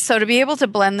 And so to be able to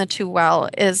blend the two well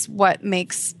is what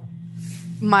makes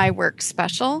my work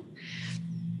special.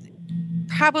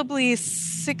 Probably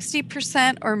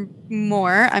 60% or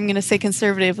more, I'm going to say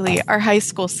conservatively, are high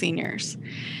school seniors.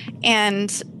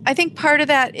 And I think part of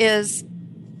that is,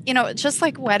 just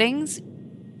like weddings,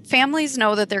 families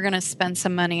know that they're going to spend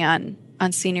some money on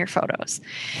senior photos.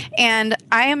 And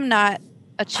I am not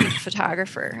a cheap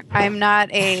photographer. I'm not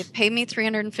pay me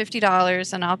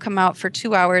 $350 and I'll come out for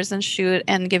 2 hours and shoot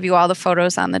and give you all the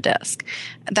photos on the disc.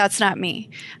 That's not me.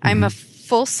 I'm a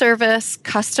full service,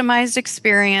 customized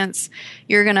experience.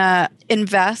 You're going to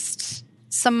invest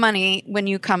some money when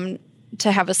you come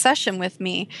to have a session with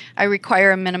me. I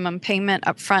require a minimum payment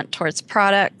up front towards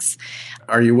products.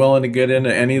 Are you willing to get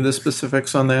into any of the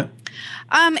specifics on that?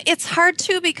 It's hard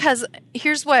to, because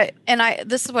this is what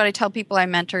I tell people I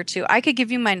mentor to. I could give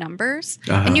you my numbers,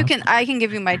 and I can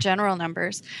give you my general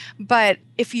numbers. But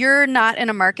if you're not in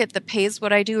a market that pays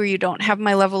what I do, or you don't have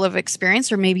my level of experience,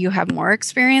 or maybe you have more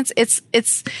experience,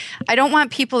 I don't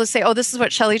want people to say, "Oh, this is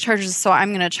what Shelley charges, so I'm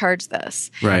going to charge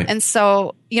this." Right. And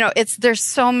so, there's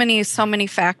so many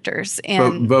factors.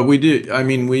 And but we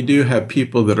do have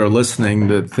people that are listening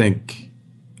that think,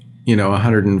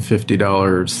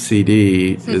 $150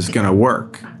 CD is going to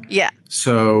work. Yeah.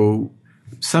 So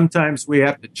sometimes we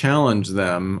have to challenge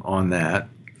them on that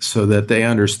so that they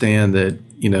understand that,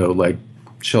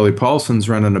 Shelley Paulson's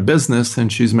running a business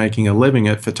and she's making a living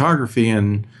at photography,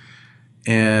 and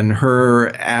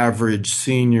her average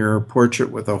senior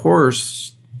portrait with a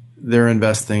horse, they're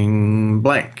investing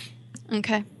blank.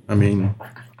 Okay. I mean,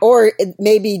 or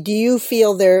maybe do you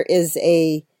feel there is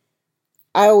I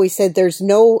always said there's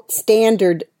no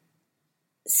standard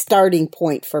starting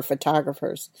point for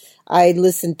photographers. I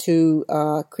listened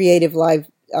to Creative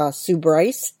Live Sue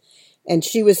Bryce, and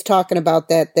she was talking about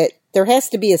that there has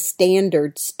to be a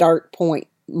standard start point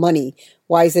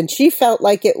money-wise, and she felt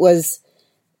like it was,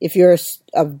 if you're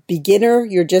a beginner,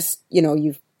 you're just,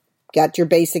 you've got your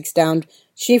basics down,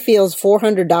 she feels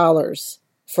 $400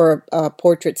 for a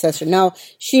portrait session. Now,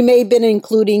 she may have been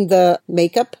including the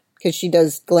makeup because she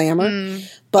does glamour,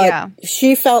 but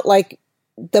she felt like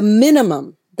the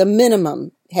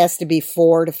minimum has to be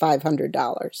 $400 to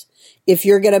 $500 if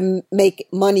you're going to make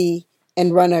money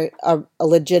and run a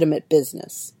legitimate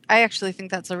business. I actually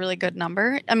think that's a really good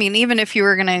number. I mean, even if you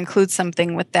were going to include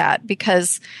something with that,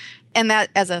 and that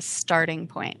as a starting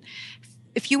point.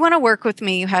 If you want to work with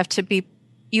me, you have to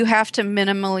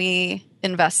minimally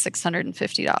invest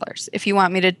 $650 if you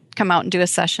want me to come out and do a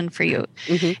session for you.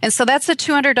 Mm-hmm. And so that's a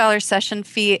 $200 session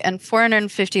fee and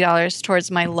 $450 towards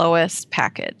my lowest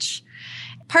package.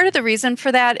 Part of the reason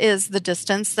for that is the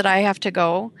distance that I have to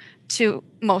go to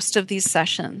most of these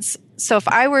sessions. So if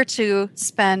I were to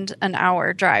spend an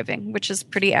hour driving, which is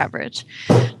pretty average,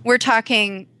 we're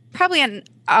talking probably an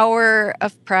hour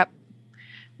of prep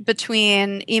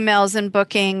between emails and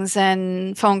bookings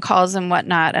and phone calls and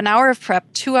whatnot, an hour of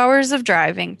prep, 2 hours of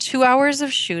driving, 2 hours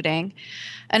of shooting,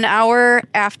 an hour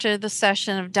after the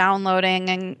session of downloading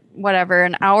and whatever,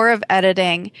 an hour of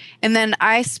editing. And then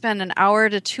I spend an hour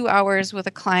to 2 hours with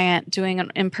a client doing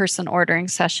an in-person ordering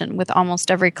session with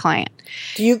almost every client.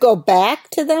 Do you go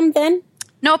back to them then?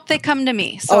 Nope, they come to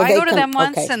me. So I go to them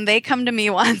once and they come to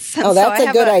me once. And that's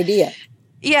a good idea.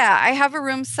 Yeah, I have a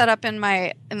room set up in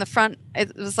the front.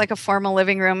 It was like a formal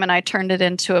living room, and I turned it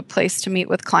into a place to meet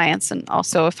with clients. And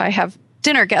also, if I have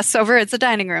dinner guests over, it's a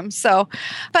dining room. So,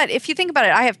 but if you think about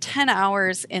it, I have 10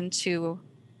 hours into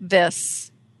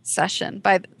this session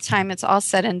by the time it's all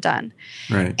said and done.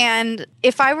 Right. And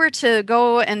if I were to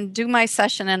go and do my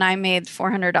session and I made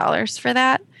 $400 for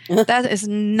that, that is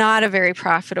not a very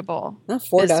profitable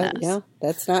business. Yeah,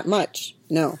 that's not much.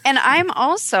 No. And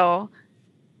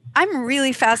I'm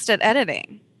really fast at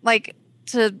editing. Like,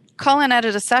 to call and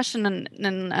edit a session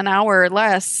in an hour or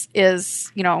less is,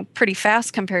 pretty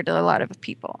fast compared to a lot of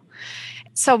people.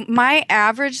 So my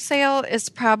average sale is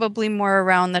probably more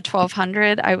around the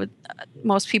 $1,200.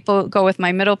 Most people go with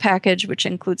my middle package, which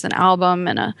includes an album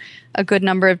and a good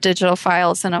number of digital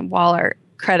files and a wall art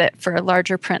credit for a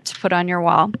larger print to put on your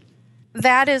wall.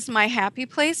 That is my happy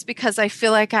place because I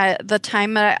feel like the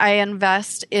time that I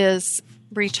invest is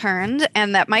returned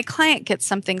and that my client gets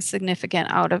something significant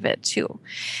out of it too.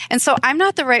 And so I'm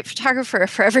not the right photographer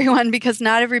for everyone because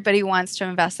not everybody wants to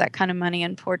invest that kind of money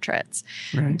in portraits.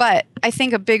 Right. But I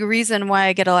think a big reason why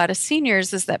I get a lot of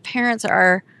seniors is that parents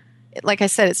are, like I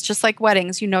said, it's just like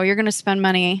weddings. You're going to spend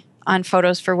money on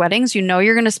photos for weddings.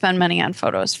 You're going to spend money on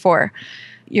photos for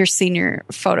your senior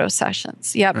photo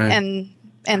sessions. Yep. Right.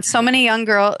 And so many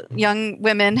young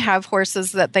women have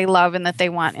horses that they love and that they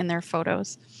want in their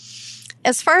photos.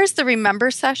 As far as the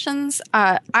Remember sessions,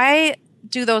 I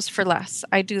do those for less.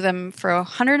 I do them for a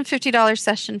 $150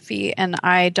 session fee, and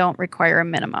I don't require a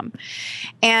minimum.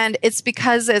 And it's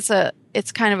because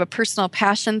it's kind of a personal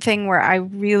passion thing where I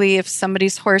really, if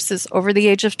somebody's horse is over the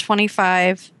age of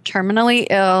 25, terminally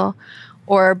ill,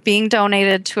 or being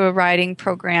donated to a riding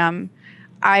program,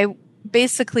 I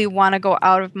basically want to go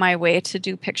out of my way to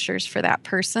do pictures for that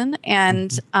person.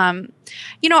 And,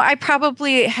 I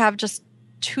probably have just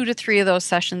 2 to 3 of those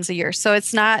sessions a year. So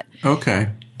it's not okay.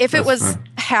 If it was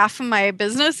half of my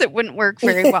business, it wouldn't work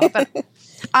very well. But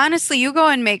honestly, you go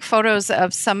and make photos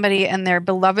of somebody and their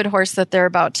beloved horse that they're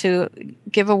about to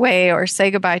give away or say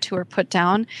goodbye to or put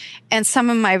down. And some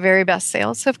of my very best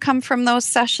sales have come from those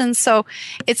sessions. So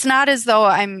it's not as though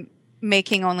I'm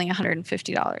making only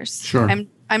 $150. Sure.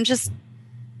 I'm just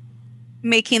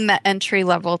making the entry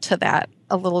level to that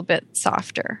a little bit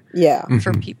softer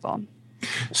for people.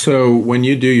 So when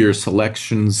you do your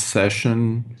selection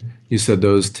session, you said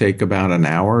those take about an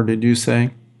hour, did you say?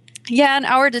 Yeah, an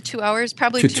hour to 2 hours,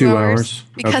 probably 2 hours.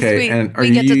 Because okay, and are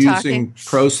you using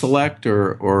ProSelect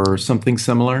or something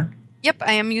similar? Yep,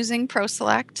 I am using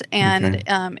ProSelect, and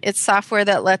it's software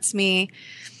that lets me...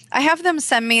 I have them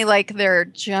send me like their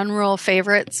general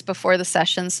favorites before the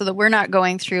session so that we're not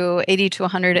going through 80 to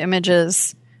 100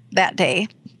 images that day.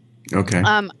 Okay.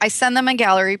 I send them a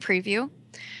gallery preview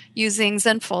using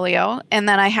Zenfolio, and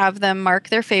then I have them mark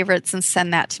their favorites and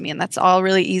send that to me. And that's all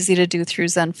really easy to do through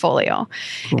Zenfolio.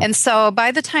 Cool. And so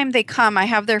by the time they come, I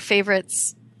have their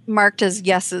favorites marked as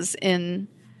yeses in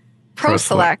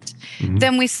ProSelect. Mm-hmm.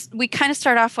 Then we kind of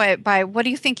start off by what do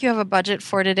you think you have a budget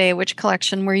for today? Which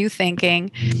collection were you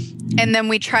thinking? And then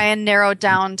we try and narrow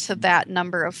down to that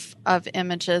number of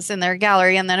images in their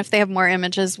gallery. And then if they have more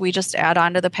images, we just add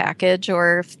on to the package,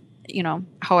 or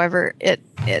however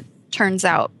it turns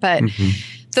out. But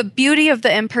the beauty of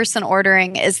the in-person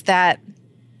ordering is that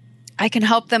I can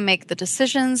help them make the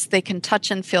decisions. They can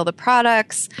touch and feel the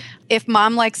products. If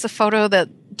mom likes a photo that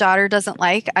daughter doesn't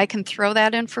like, I can throw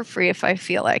that in for free if I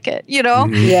feel like it,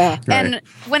 Yeah. And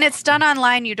when it's done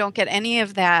online, you don't get any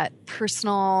of that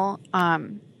personal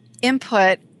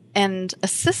input and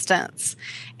assistance.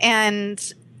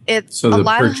 And it's so the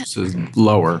purchase is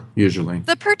lower usually.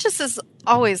 The purchase is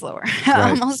always lower,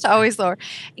 almost always lower.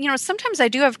 Sometimes I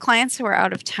do have clients who are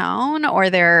out of town or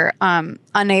they're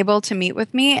unable to meet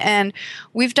with me, and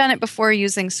we've done it before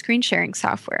using screen sharing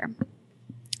software.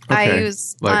 Okay. I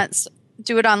use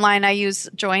do it online. I use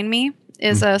JoinMe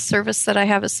is a service that I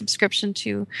have a subscription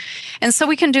to, and so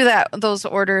we can do those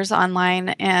orders online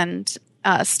and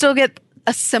still get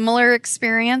a similar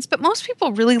experience. But most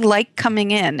people really like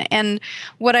coming in. And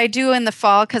what I do in the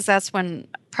fall, because that's when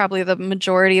probably the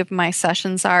majority of my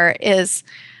sessions are, is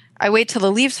I wait till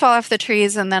the leaves fall off the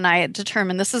trees, and then I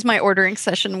determine this is my ordering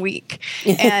session week.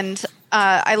 And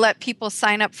I let people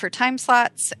sign up for time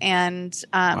slots, and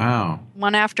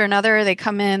one after another, they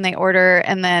come in, they order,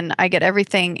 and then I get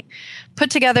everything put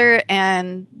together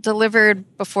and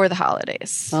delivered before the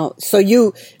holidays. Oh, so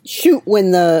you shoot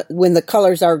when the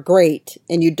colors are great,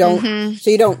 and you don't. So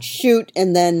you don't shoot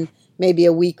and then maybe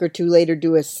a week or two later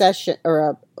do a session or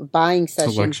a buying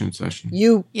session. Selection session.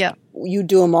 You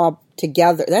do them all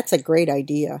together. That's a great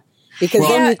idea, because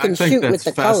then you can shoot with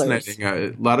the colors.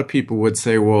 A lot of people would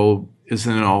say, well,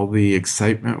 isn't all the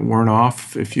excitement worn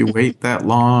off if you wait that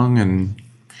long? And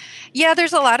yeah,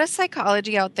 there's a lot of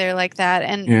psychology out there like that.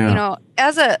 And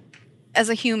as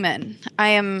a human, I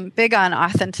am big on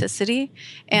authenticity,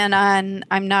 and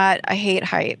I hate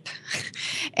hype.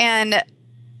 And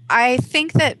I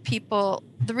think that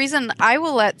the reason I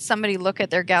will let somebody look at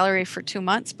their gallery for 2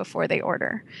 months before they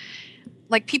order,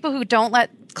 like people who don't let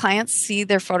clients see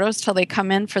their photos till they come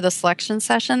in for the selection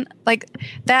session, like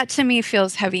that to me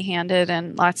feels heavy-handed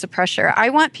and lots of pressure. I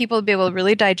want people to be able to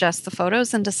really digest the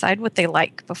photos and decide what they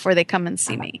like before they come and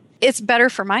see me. It's better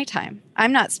for my time.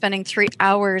 I'm not spending 3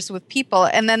 hours with people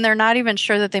and then they're not even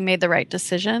sure that they made the right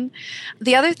decision.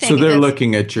 The other thing is, so they're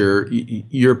looking at your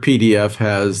PDF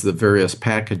has the various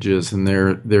packages, and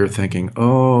they're thinking,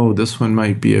 oh, this one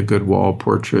might be a good wall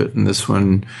portrait, and this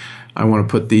one I want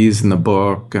to put these in the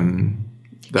book, and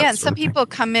and some people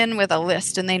come in with a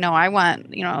list, and they know I want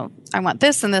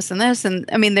this and this and this, and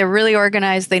I mean they're really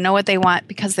organized. They know what they want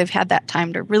because they've had that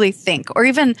time to really think, or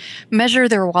even measure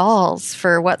their walls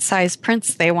for what size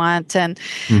prints they want, and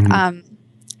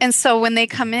so when they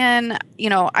come in,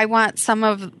 I want some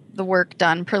of the work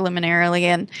done preliminarily.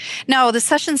 And now the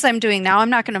sessions I'm doing now, I'm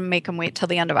not going to make them wait till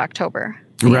the end of October.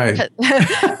 Right.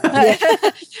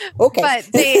 Okay. But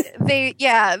they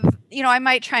I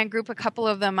might try and group a couple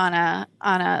of them on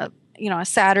a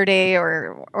Saturday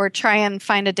or try and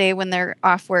find a day when they're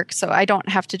off work, so I don't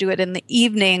have to do it in the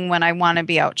evening when I want to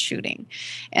be out shooting.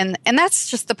 And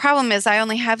that's just the problem is I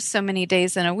only have so many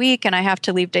days in a week, and I have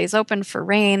to leave days open for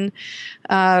rain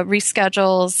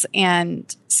reschedules,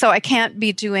 and so I can't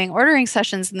be doing ordering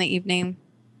sessions in the evening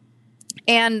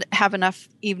and have enough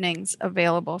evenings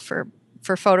available for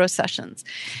photo sessions.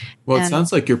 Well, it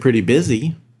sounds like you're pretty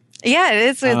busy. Yeah,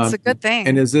 it's a good thing.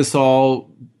 And is this all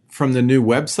from the new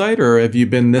website, or have you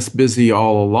been this busy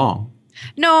all along?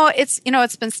 No, it's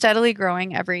been steadily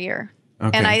growing every year.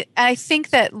 Okay. And I think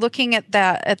that looking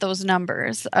at those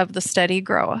numbers of the steady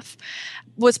growth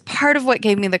was part of what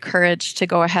gave me the courage to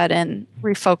go ahead and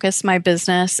refocus my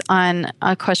business on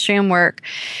equestrian work.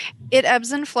 It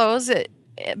ebbs and flows.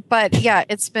 But yeah,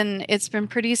 it's been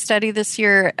pretty steady this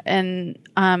year, and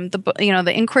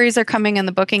the inquiries are coming and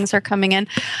the bookings are coming in.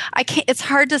 It's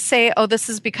hard to say, oh, this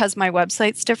is because my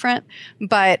website's different,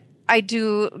 but I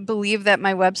do believe that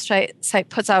my website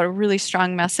puts out a really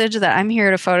strong message that I'm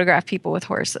here to photograph people with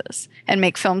horses and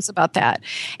make films about that.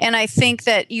 And I think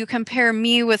that you compare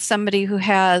me with somebody who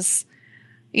has,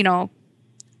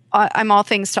 I'm all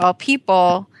things to all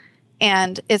people.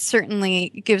 And it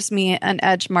certainly gives me an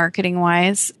edge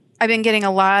marketing-wise. I've been getting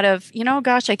a lot of,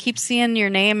 gosh, I keep seeing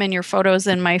your name and your photos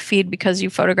in my feed because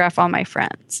you photograph all my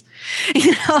friends.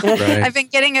 Right. I've been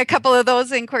getting a couple of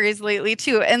those inquiries lately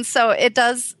too. And so it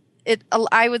does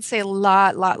I would say a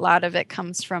lot of it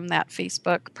comes from that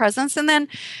Facebook presence. And then,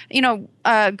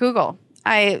 Google.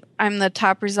 I'm the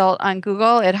top result on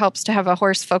Google. It helps to have a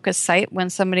horse focused site when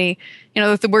somebody,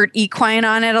 with the word equine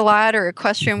on it a lot or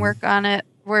equestrian word on it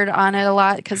a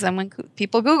lot, because then when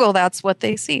people Google, that's what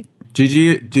they see.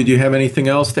 Gigi, did you have anything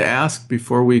else to ask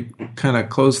before we kind of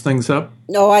close things up?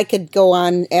 No, I could go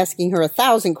on asking her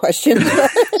 1,000 questions.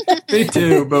 Me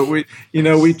too, but we're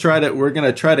going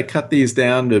to try to cut these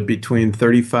down to between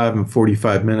 35 and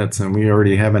 45 minutes, and we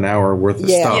already have an hour worth of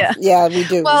stuff. Yeah, we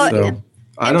do. Well, so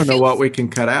I don't know what we can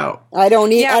cut out. I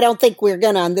don't think we're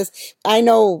going to on this. I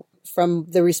know from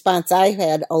the response I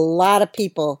had, a lot of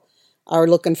people are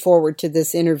looking forward to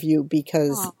this interview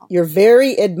because you're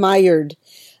very admired.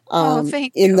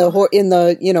 Thank in you. in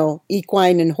the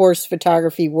equine and horse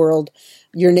photography world.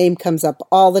 Your name comes up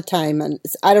all the time, and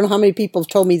I don't know how many people have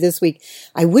told me this week,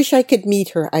 I wish I could meet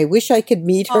her. I wish I could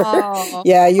meet her. Oh,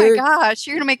 yeah, my gosh,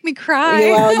 you're gonna make me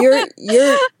cry. Well,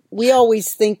 we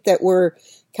always think that we're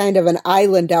kind of an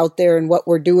island out there, and what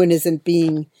we're doing isn't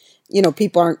being,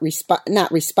 people aren't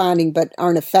not responding, but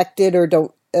aren't affected or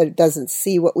doesn't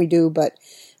see what we do, but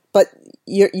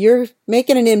you're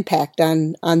making an impact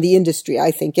on the industry,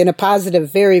 I think, in a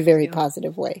positive, very, very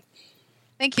positive way.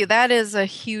 Thank you. That is a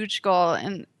huge goal.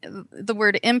 And the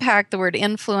word impact, the word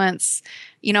influence,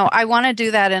 I want to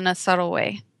do that in a subtle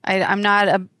way. I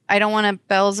don't want to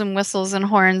bells and whistles and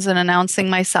horns and announcing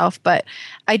myself, but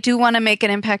I do want to make an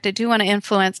impact. I do want to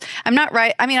influence. I'm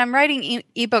writing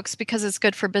ebooks because it's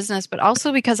good for business, but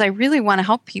also because I really want to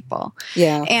help people.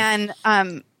 Yeah.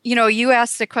 And, you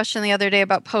asked a question the other day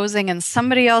about posing, and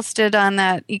somebody else did on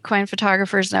that Equine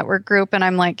Photographers Network group, and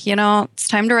I'm like, it's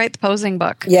time to write the posing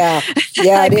book. Yeah,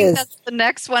 I it think is. That's the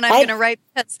next one I'm going to write,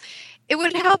 because it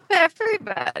would help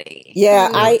everybody.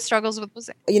 Yeah, who struggles with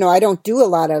posing. I don't do a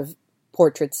lot of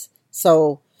portraits,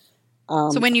 so.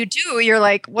 So when you do, you're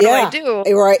like, what do I do?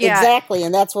 Right, yeah. Exactly,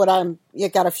 and that's what you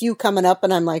got a few coming up,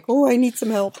 and I'm like, I need some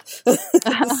help.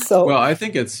 So, well, I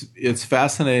think it's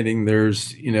fascinating.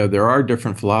 There are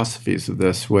different philosophies of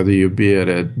this, whether you be it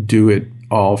a do it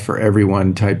all for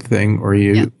everyone type thing, or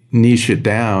you niche it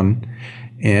down.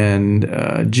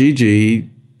 And Gigi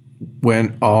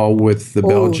went all with the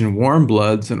Belgian warm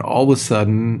bloods, and all of a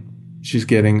sudden she's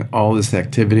getting all this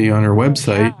activity on her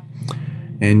website,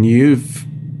 and you've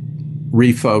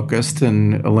refocused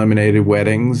and eliminated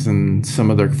weddings and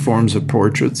some other forms of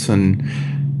portraits and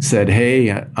said,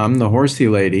 hey, I'm the horsey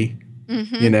lady,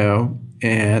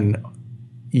 and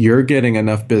you're getting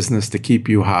enough business to keep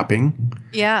you hopping.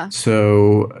 Yeah.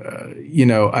 So,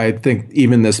 I think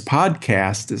even this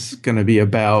podcast is going to be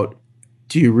about,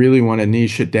 do you really want to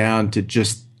niche it down to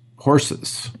just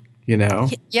horses?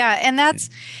 Yeah. And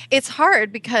it's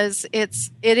hard because it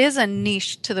is a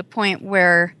niche to the point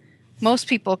where most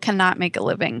people cannot make a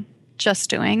living just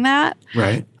doing that.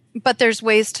 Right. But there's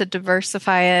ways to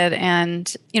diversify it.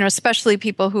 And, especially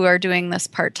people who are doing this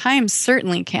part-time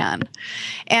certainly can.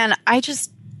 And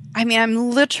I'm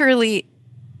literally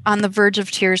on the verge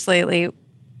of tears lately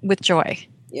with joy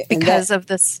because of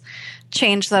this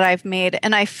change that I've made.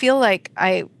 And I feel like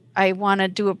I want to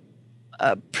do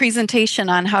a presentation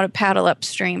on how to paddle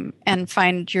upstream and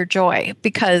find your joy,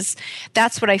 because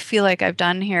that's what I feel like I've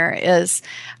done here is.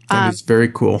 It's very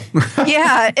cool.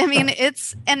 Yeah.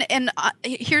 It's, and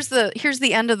here's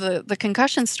the end of the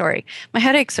concussion story. My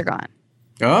headaches are gone.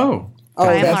 Oh,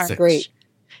 that's great.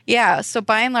 Yeah. So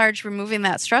by and large, removing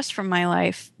that stress from my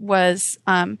life was,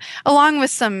 along with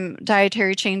some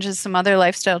dietary changes, some other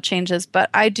lifestyle changes.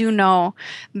 But I do know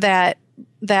that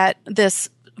this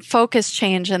focus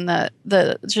change and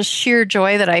the just sheer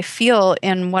joy that I feel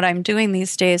in what I'm doing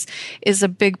these days is a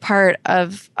big part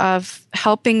of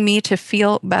helping me to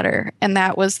feel better. And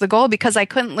that was the goal, because I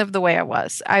couldn't live the way I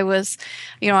was. I was,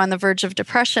 on the verge of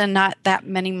depression not that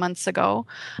many months ago,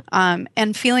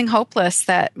 and feeling hopeless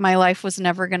that my life was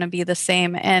never going to be the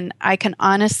same. And I can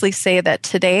honestly say that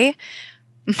today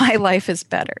my life is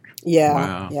better. Yeah.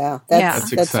 Wow. Yeah.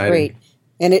 That's exciting. Great.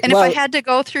 And if I had to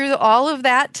go through all of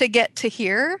that to get to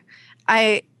here,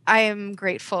 I am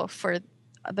grateful for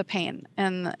the pain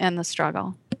and the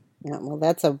struggle. Yeah, well,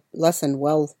 that's a lesson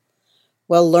well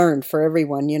learned for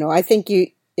everyone. I think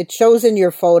it shows in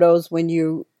your photos when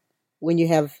you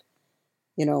have,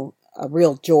 a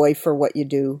real joy for what you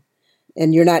do,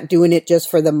 and you're not doing it just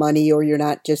for the money, or you're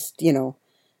not just,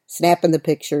 snapping the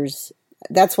pictures.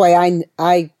 That's why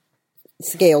I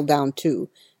scaled down too,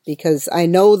 because I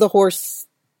know the horse,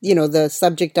 the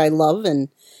subject I love, and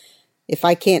if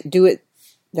I can't do it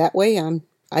that way,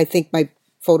 I think my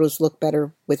photos look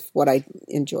better with what I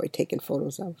enjoy taking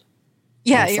photos of.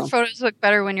 Yeah, Awesome. your photos look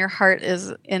better when your heart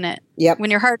is in it. Yep.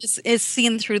 When your heart is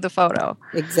seen through the photo.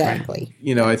 Exactly.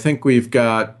 I think we've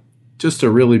got just a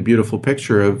really beautiful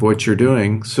picture of what you're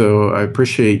doing. So I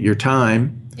appreciate your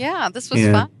time. Yeah, this was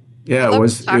fun. Yeah, it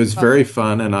was very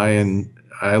fun, and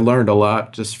I learned a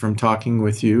lot just from talking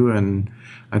with you, and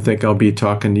I think I'll be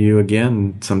talking to you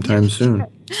again sometime soon.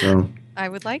 So I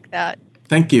would like that.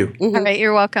 thank you. Mm-hmm. All right,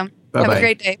 you're welcome. Bye-bye. Have a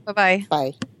great day. Bye-bye.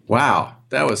 Bye. Wow,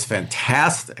 that was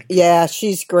fantastic. Yeah,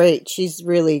 she's great. She's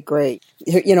really great.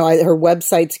 Her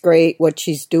website's great. What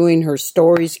she's doing, her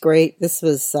story's great. This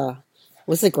was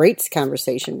a great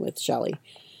conversation with Shelley.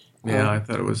 Yeah, I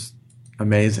thought it was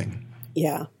amazing.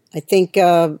 Yeah, I think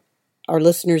our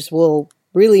listeners will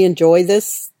really enjoy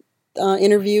this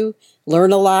interview,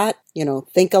 learn a lot,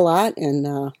 think a lot,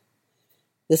 and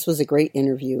this was a great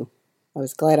interview. I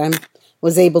was glad I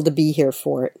was able to be here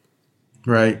for it.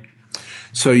 Right.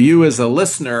 So you as a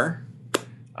listener,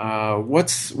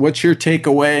 what's your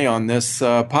takeaway on this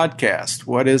podcast?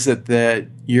 What is it that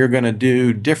you're going to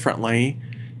do differently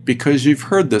because you've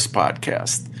heard this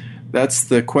podcast? That's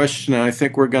the question I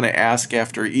think we're going to ask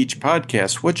after each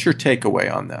podcast. What's your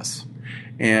takeaway on this?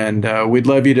 And we'd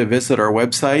love you to visit our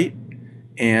website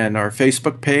and our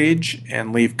Facebook page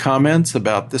and leave comments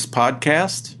about this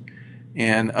podcast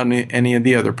and any of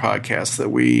the other podcasts that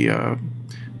we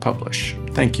publish.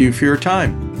 Thank you for your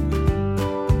time.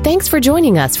 Thanks for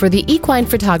joining us for the Equine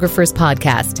Photographers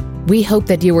Podcast. We hope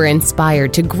that you were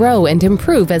inspired to grow and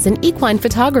improve as an equine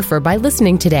photographer by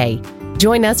listening today.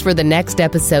 Join us for the next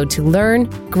episode to learn,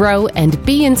 grow, and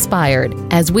be inspired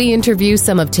as we interview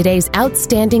some of today's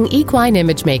outstanding equine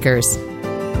image makers.